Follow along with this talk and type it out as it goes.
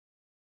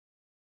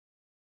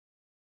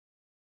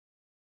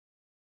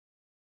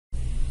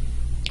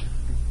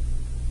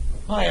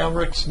Hi, I'm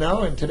Rick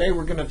Snow, and today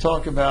we're going to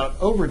talk about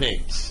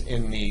overdates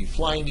in the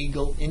Flying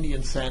Eagle,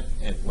 Indian Scent,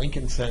 and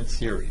Lincoln Scent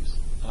series.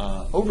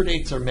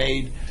 Overdates are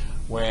made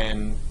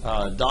when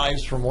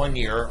dyes from one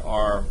year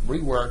are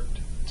reworked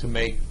to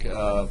make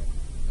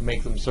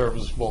them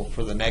serviceable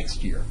for the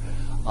next year.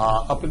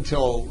 Up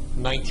until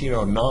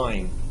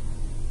 1909,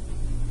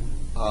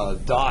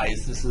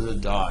 dyes, this is a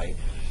dye,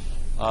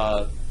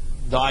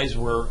 dyes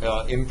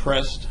were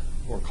impressed,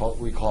 or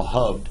we call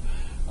hubbed,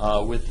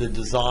 with the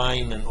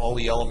design and all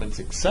the elements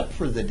except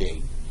for the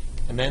date,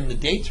 and then the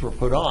dates were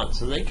put on,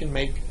 so they can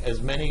make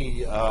as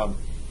many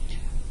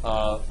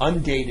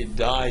undated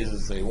dyes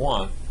as they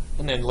want,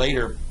 and then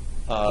later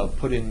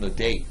put in the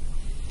date.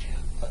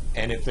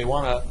 And if they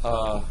want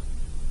to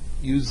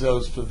use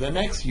those for the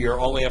next year,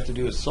 all they have to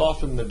do is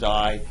soften the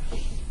dye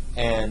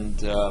and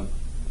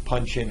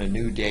punch in a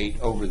new date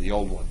over the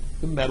old one.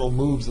 The metal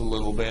moves a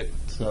little bit,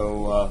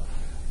 so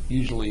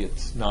usually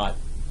it's not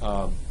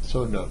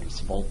so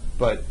noticeable,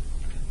 but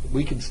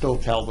we can still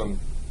tell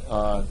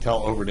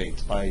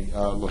overdates by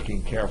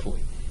looking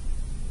carefully.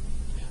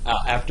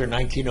 After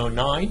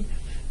 1909,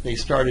 they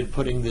started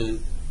putting the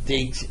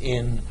dates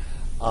in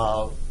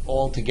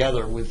all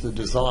together with the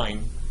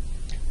design,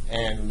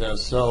 and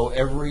so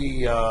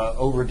every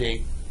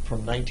overdate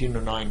from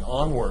 1909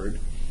 onward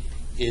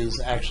is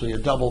actually a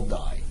double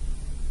die.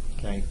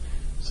 Okay,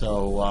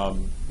 so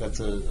that's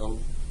a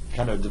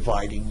kind of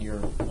dividing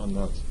year on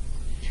those.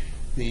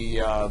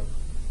 The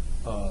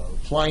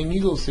Flying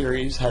Eagle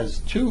series has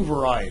two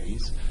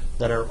varieties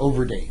that are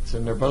overdates,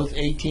 and they're both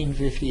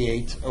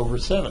 1858s over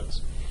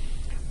 7s.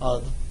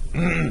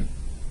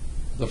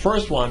 The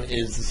first one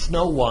is the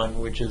Snow one,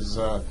 which is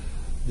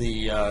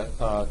the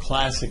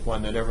classic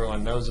one that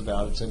everyone knows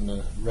about. It's in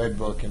the Red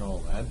Book and all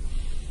that.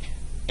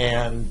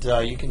 And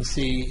you can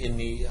see in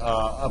the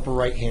upper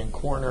right-hand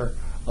corner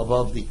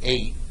above the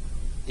 8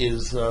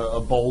 is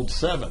a bold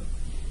 7.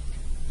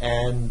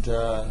 And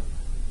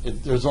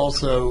there's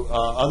also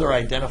other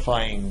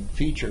identifying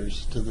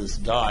features to this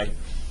dye.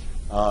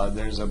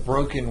 There's a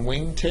broken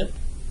wingtip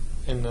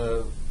in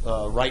the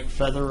right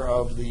feather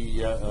of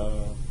the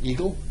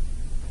eagle.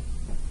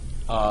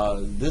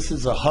 This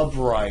is a hub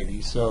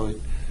variety, so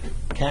it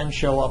can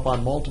show up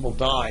on multiple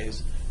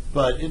dyes,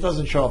 but it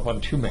doesn't show up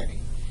on too many.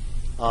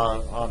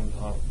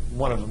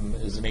 One of them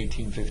is an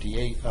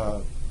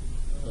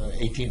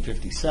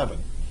 1857.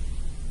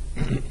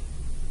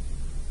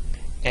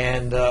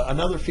 And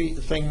another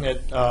thing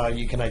that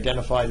you can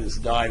identify this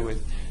dye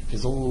with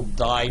is a little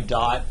dye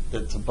dot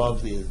that's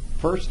above the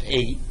first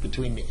 8,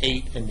 between the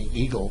 8 and the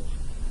eagle.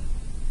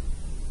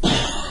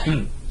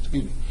 Excuse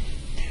me.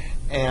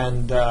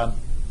 And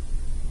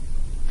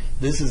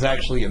this is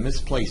actually a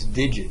misplaced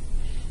digit.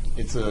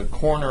 It's a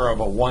corner of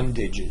a 1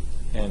 digit,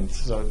 and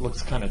so it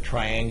looks kind of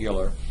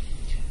triangular.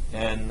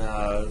 And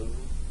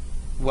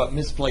what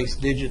misplaced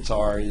digits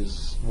are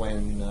is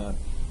when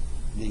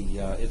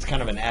it's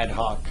kind of an ad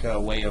hoc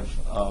way of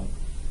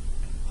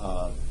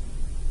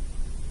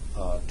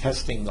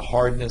testing the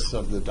hardness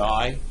of the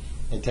dye.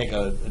 They take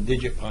a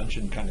digit punch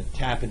and kind of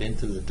tap it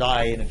into the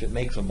dye, and if it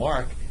makes a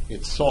mark,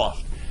 it's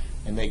soft,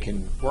 and they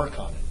can work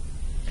on it.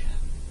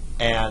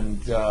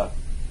 And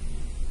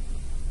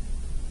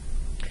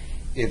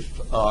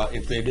if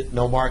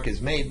no mark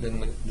is made,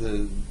 then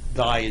the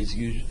dye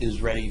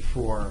is ready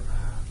for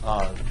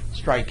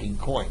striking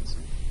coins.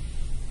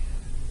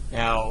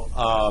 Now,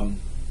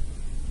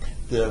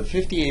 the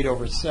 58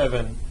 over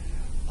 7,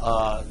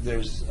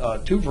 there's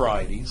two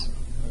varieties,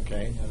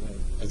 okay,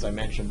 as I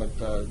mentioned, but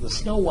the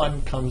Snow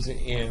one comes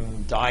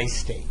in die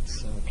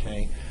states,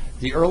 okay.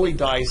 The early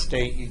die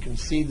state, you can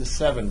see the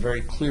 7 very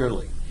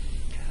clearly.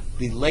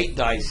 The late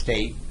die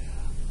state,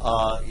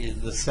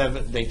 the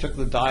 7, they took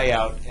the die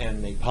out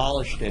and they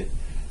polished it,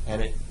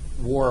 and it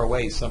wore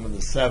away some of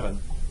the 7,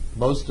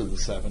 most of the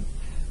 7,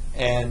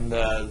 and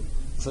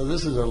so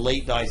this is a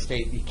late die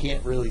state. You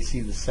can't really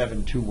see the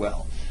 7 too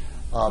well.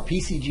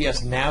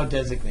 PCGS now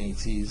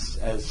designates these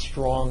as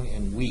strong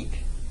and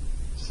weak,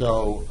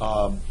 so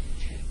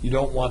you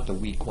don't want the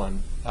weak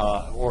one,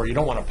 or you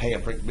don't want to pay a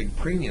big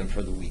premium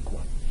for the weak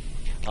one.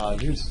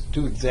 Here's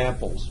two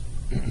examples.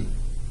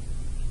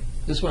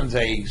 This one's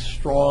a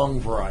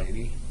strong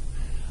variety,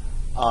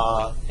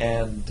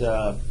 and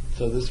so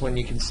this one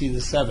you can see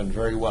the 7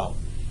 very well.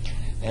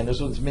 And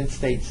this one's Mint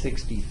State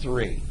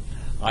 63.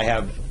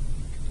 I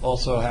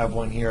also have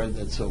one here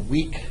that's a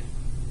weak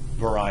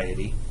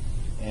variety,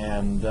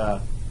 and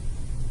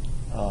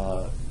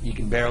you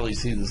can barely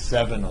see the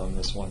 7 on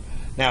this one.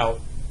 Now,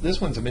 this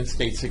one's a Mint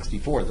State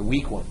 64, the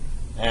weak one,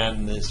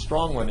 and the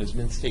strong one is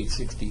Mint State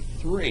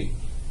 63.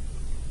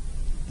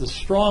 The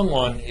strong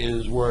one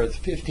is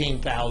worth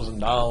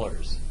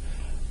 $15,000.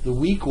 The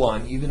weak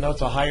one, even though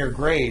it's a higher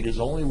grade, is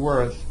only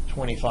worth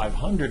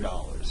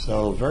 $2,500.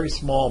 So very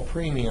small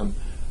premium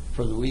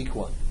for the weak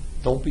one.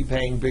 Don't be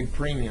paying big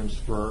premiums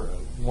for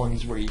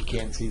ones where you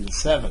can't see the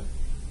 7.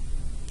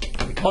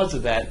 Because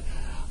of that,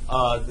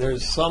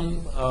 there's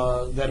some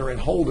that are in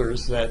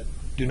holders that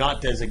do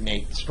not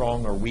designate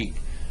strong or weak,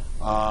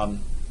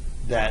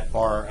 that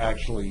are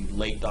actually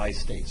late die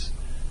states.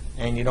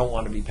 and you don't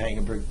want to be paying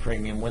a big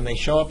premium. When they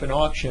show up in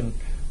auction,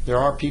 there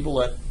are people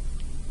that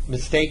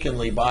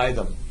mistakenly buy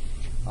them,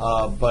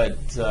 but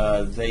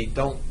they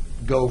don't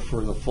go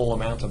for the full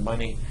amount of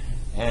money,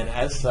 and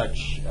as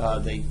such,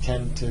 they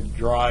tend to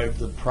drive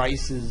the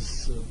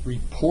prices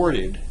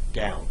reported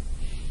down.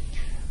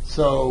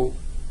 So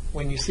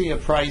when you see a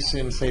price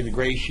in, say, the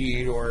Gray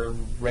Sheet or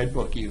Red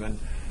Book even,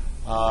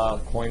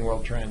 Coin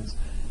World Trends,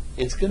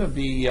 it's going to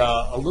be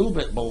a little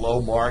bit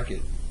below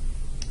market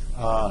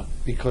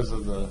because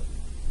of the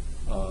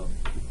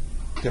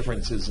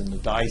differences in the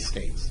die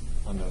states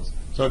on those.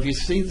 So if you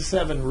see the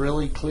 7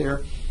 really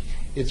clear,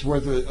 it's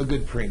worth a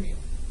good premium.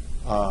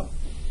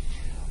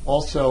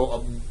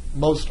 Also,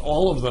 most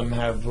all of them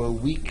have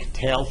weak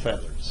tail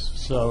feathers,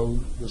 so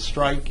the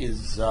strike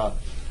is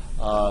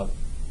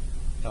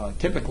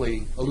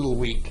typically a little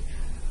weak.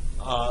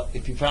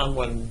 If you found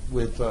one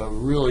with a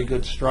really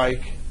good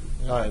strike,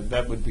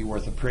 that would be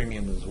worth a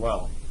premium as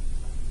well.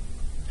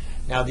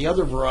 Now, the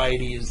other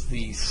variety is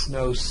the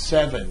Snow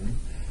 7,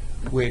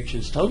 which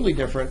is totally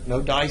different.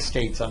 No die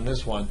states on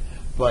this one,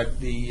 but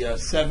the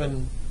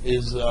 7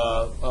 is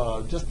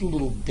just a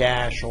little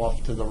dash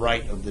off to the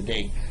right of the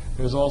date.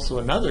 There's also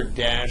another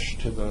dash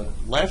to the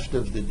left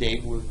of the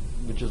date,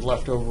 which is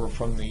left over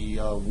from the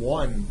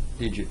 1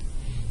 digit.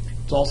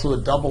 It's also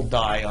a double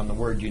die on the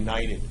word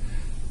United.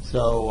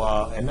 So,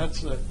 and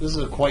this is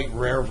a quite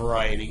rare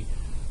variety,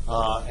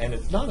 and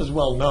it's not as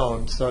well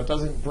known, so it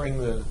doesn't bring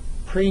the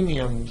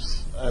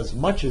premiums as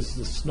much as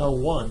the Snow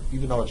 1,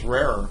 even though it's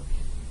rarer.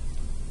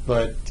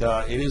 But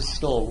it is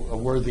still a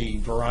worthy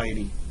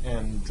variety,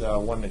 and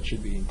one that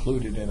should be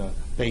included in a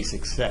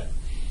basic set.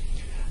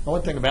 Now,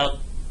 one thing about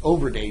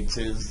overdates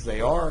is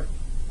they are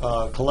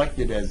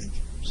collected as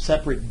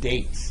separate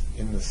dates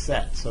in the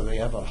set, so they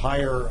have a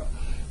higher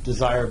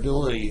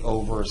desirability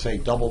over, say,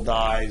 double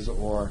dies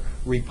or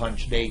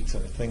repunch dates or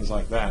things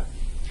like that.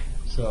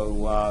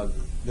 So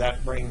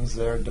that brings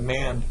their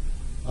demand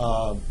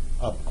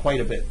up quite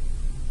a bit.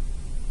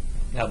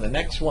 Now, the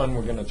next one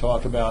we're going to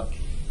talk about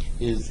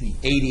is the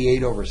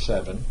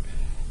 88/7,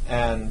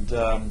 and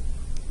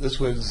this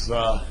was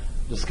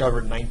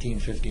discovered in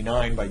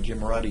 1959 by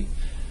Jim Ruddy,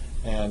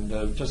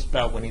 and just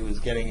about when he was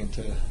getting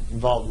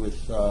involved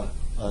with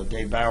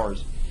Dave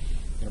Bowers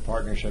in a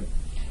partnership.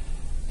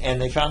 And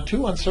they found 2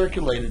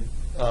 uncirculated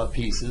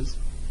pieces,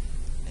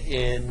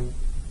 and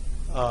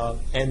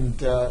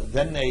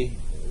then they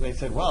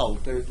said, well,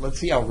 let's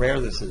see how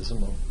rare this is,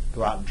 and we'll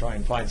go out and try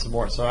and find some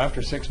more. So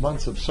after 6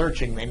 months of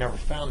searching, they never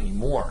found any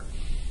more.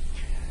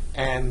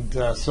 And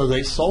so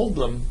they sold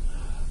them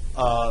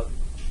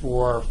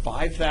for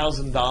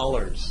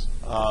 $5,000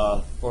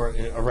 or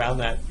around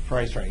that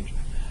price range.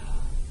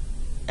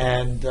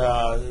 And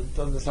it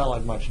doesn't sound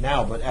like much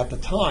now, but at the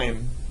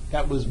time,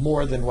 that was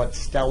more than what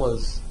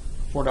Stella's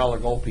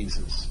 $4 gold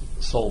pieces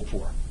sold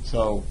for.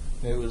 So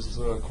it was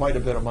quite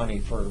a bit of money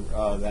for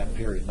that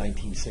period,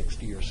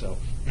 1960 or so.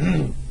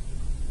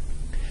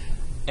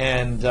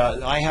 And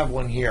I have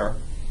one here,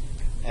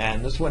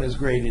 and this one is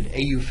graded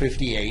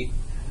AU58.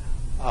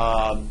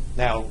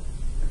 Now,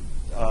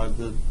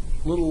 the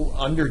little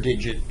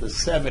underdigit, the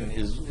 7,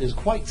 is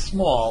quite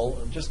small,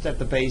 just at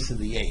the base of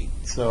the 8.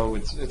 So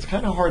it's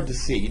kind of hard to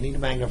see. You need a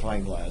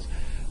magnifying glass.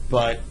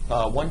 But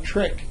one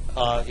trick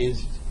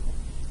is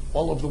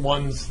all of the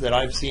ones that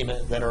I've seen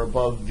that are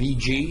above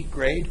VG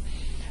grade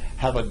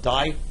have a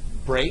die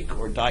break,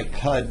 or die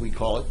cud, we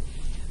call it,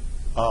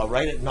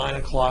 right at 9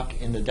 o'clock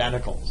in the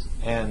denticles.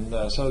 And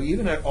so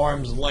even at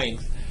arm's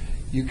length,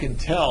 you can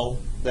tell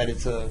that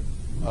it's a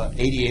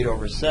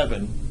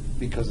 88/7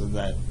 because of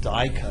that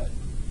die cut.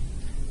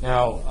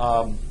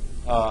 Now,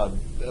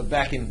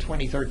 back in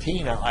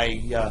 2013,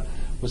 I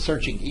was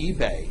searching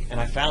eBay, and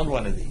I found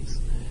one of these,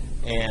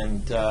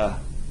 and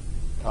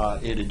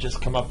it had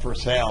just come up for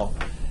sale,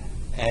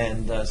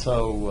 and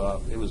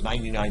so it was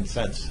 99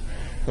 cents.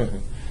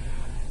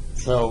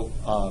 So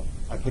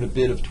I put a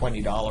bid of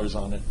 $20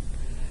 on it,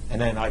 and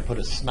then I put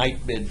a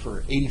snipe bid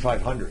for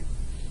 $8,500,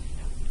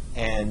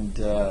 and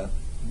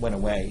went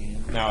away.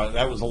 Now,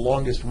 that was the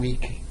longest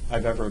week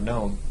I've ever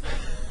known.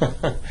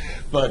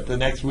 But the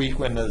next week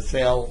when the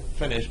sale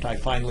finished, I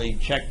finally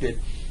checked it,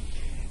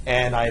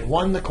 and I had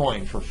won the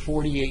coin for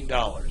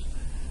 $48.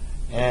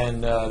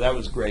 And that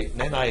was great. And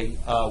then I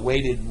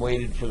waited and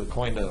waited for the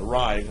coin to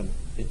arrive, and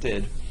it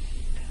did,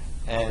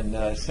 and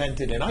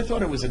sent it in. I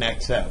thought it was an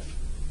XF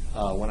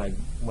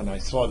when I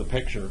saw the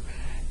picture,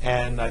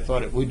 and I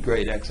thought it would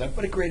grade XF,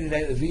 but it graded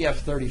a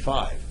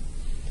VF35.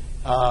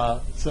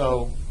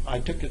 So I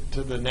took it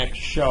to the next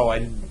show. I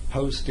didn't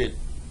post it,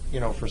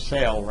 for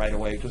sale right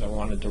away because I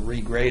wanted to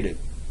regrade it.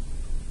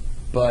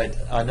 But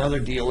another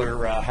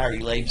dealer, Harry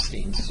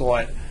Leibstein, saw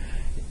it,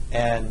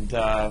 and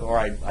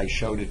I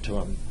showed it to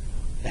him,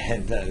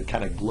 and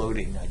kind of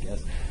gloating, I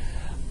guess.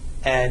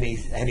 And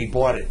he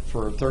bought it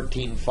for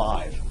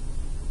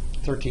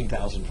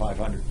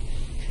 $13,500.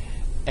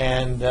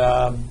 And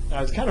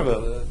I was kind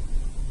of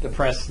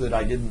depressed that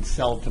I didn't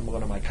sell it to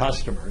one of my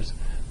customers.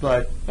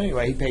 But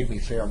anyway, he paid me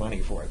fair money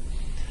for it.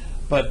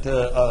 But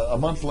a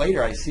month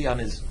later, I see on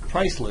his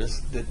price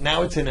list that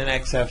now it's in an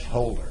XF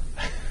holder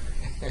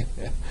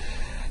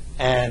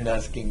and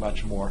asking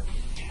much more.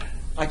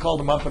 I called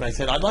him up and I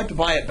said, I'd like to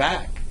buy it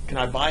back. Can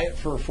I buy it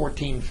for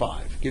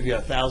 $14,500? Give you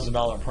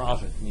 $1,000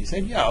 profit? And he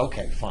said, yeah,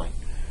 okay, fine.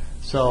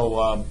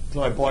 So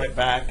I bought it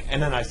back,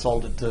 and then I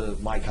sold it to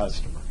my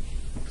customer.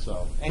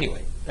 So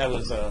anyway, that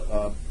was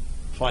a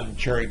fun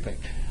cherry pick.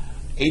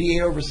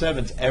 88 over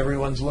 7s,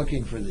 everyone's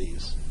looking for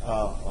these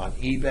on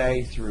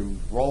eBay, through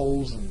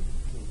rolls and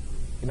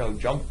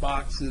junk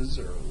boxes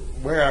or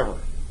wherever,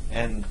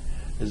 and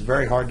it's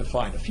very hard to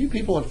find. A few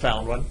people have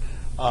found one,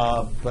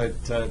 but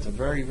it's a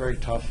very, very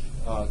tough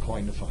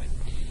coin to find.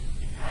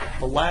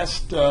 The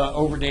last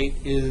overdate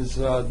is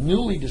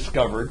newly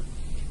discovered.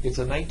 It's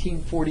a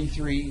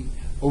 1943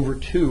 over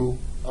 2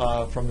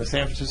 from the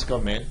San Francisco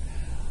Mint.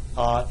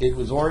 It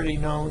was already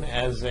known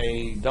as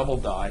a double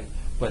die,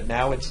 but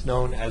now it's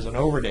known as an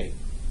overdate.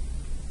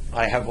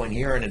 I have one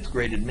here, and it's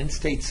graded Mint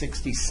State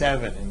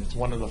 67, and it's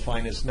one of the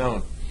finest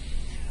known.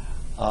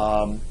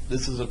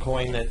 This is a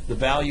coin that the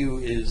value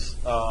is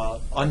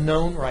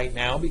unknown right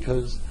now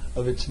because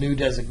of its new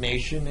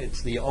designation.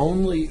 It's the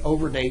only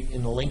overdate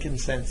in the Lincoln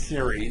Cent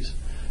series,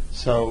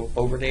 so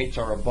overdates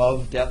are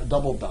above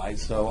double die,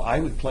 so I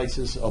would place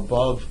this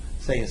above,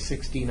 say, a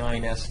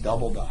 69S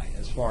double die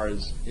as far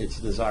as its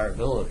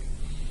desirability.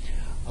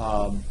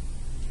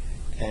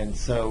 And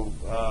so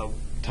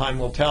time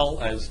will tell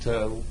as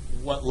to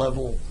what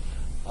level,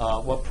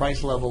 what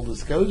price level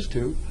this goes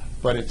to,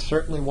 but it's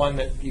certainly one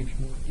that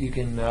you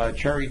can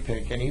cherry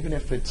pick, and even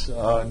if it's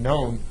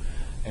known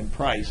and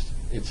priced,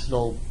 it's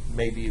still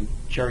maybe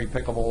cherry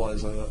pickable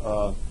as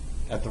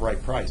at the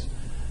right price.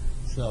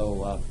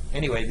 So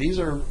anyway, these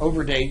are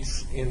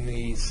overdates in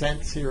the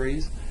Cent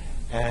series,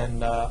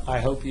 and I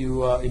hope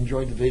you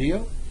enjoyed the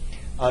video.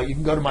 You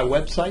can go to my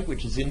website,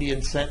 which is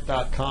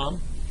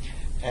indiancent.com,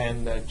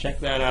 and check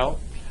that out.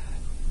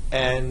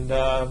 And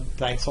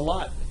thanks a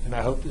lot, and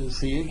I hope to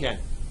see you again.